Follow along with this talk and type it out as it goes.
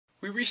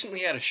We recently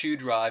had a shoe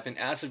drive, and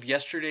as of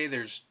yesterday,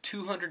 there's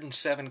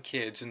 207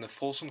 kids in the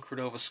Folsom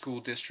Cordova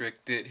School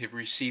District that have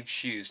received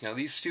shoes. Now,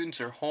 these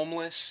students are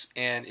homeless,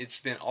 and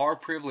it's been our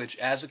privilege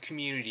as a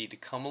community to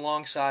come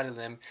alongside of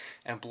them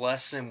and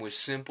bless them with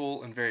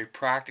simple and very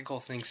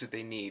practical things that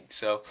they need.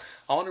 So,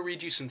 I want to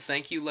read you some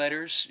thank you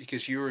letters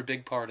because you're a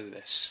big part of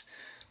this.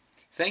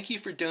 Thank you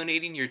for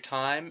donating your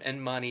time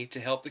and money to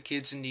help the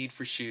kids in need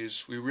for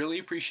shoes. We really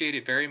appreciate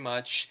it very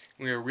much.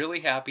 We are really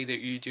happy that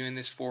you're doing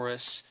this for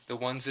us, the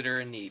ones that are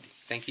in need.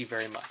 Thank you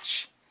very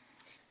much.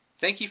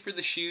 Thank you for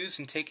the shoes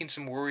and taking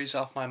some worries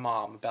off my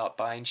mom about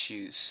buying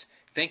shoes.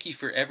 Thank you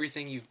for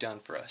everything you've done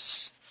for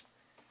us.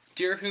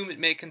 Dear whom it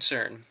may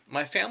concern,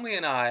 my family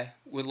and I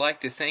would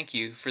like to thank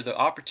you for the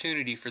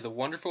opportunity for the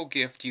wonderful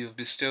gift you have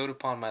bestowed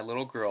upon my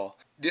little girl.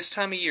 This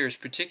time of year is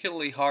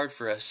particularly hard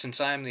for us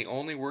since I am the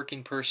only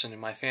working person in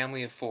my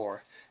family of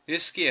 4.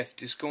 This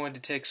gift is going to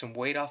take some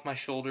weight off my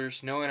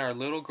shoulders knowing our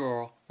little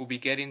girl will be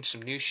getting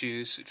some new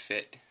shoes that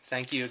fit.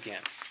 Thank you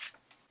again.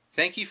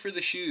 Thank you for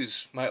the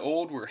shoes. My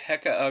old were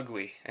hecka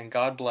ugly, and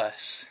God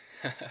bless.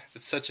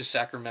 That's such a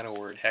Sacramento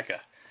word, hecka.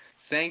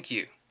 Thank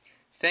you.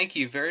 Thank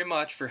you very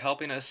much for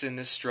helping us in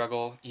this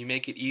struggle. You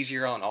make it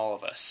easier on all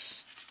of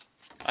us.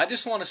 I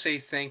just want to say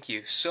thank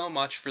you so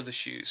much for the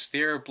shoes.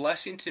 They are a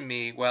blessing to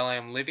me while I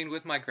am living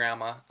with my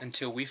grandma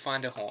until we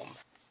find a home.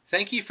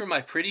 Thank you for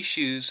my pretty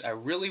shoes. I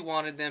really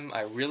wanted them.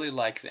 I really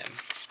like them.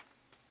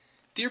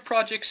 Dear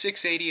Project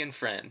 680 and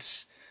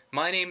friends,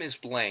 my name is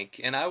Blank,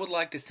 and I would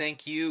like to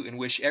thank you and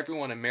wish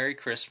everyone a Merry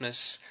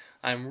Christmas.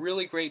 I am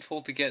really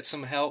grateful to get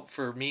some help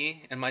for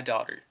me and my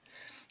daughter.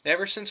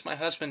 Ever since my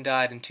husband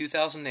died in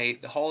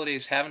 2008, the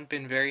holidays haven't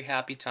been very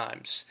happy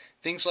times.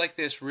 Things like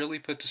this really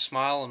put a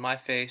smile on my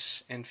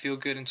face and feel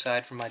good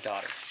inside for my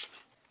daughter.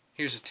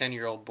 Here's a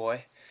 10-year-old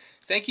boy.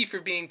 Thank you for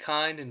being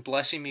kind and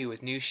blessing me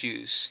with new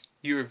shoes.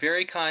 You are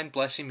very kind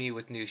blessing me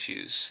with new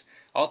shoes.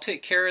 I'll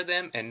take care of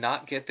them and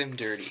not get them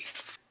dirty.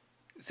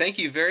 Thank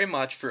you very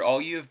much for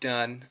all you have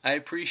done. I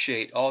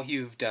appreciate all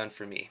you have done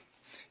for me.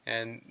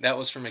 And that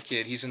was from a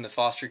kid. He's in the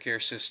foster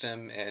care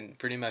system and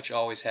pretty much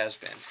always has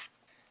been.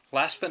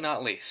 Last but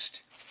not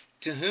least,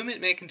 to whom it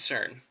may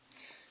concern.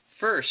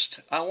 First,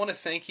 I want to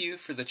thank you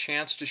for the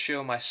chance to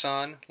show my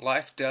son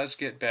life does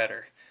get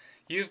better.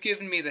 You've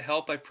given me the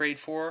help I prayed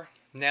for.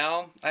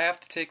 Now, I have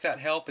to take that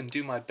help and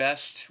do my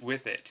best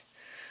with it.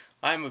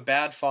 I am a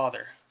bad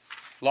father.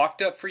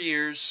 Locked up for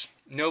years,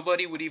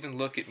 nobody would even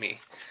look at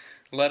me,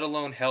 let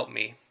alone help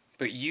me.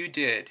 But you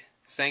did.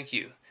 Thank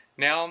you.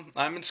 Now,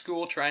 I'm in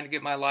school trying to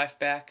get my life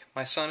back.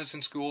 My son is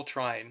in school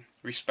trying.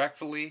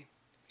 Respectfully,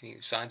 he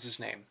signs his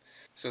name.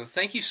 So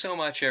thank you so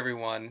much,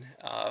 everyone,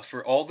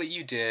 for all that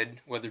you did,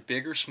 whether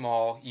big or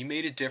small. You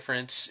made a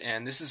difference,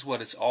 and this is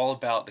what it's all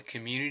about, the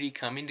community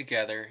coming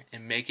together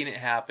and making it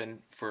happen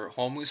for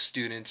homeless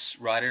students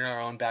right in our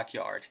own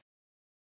backyard.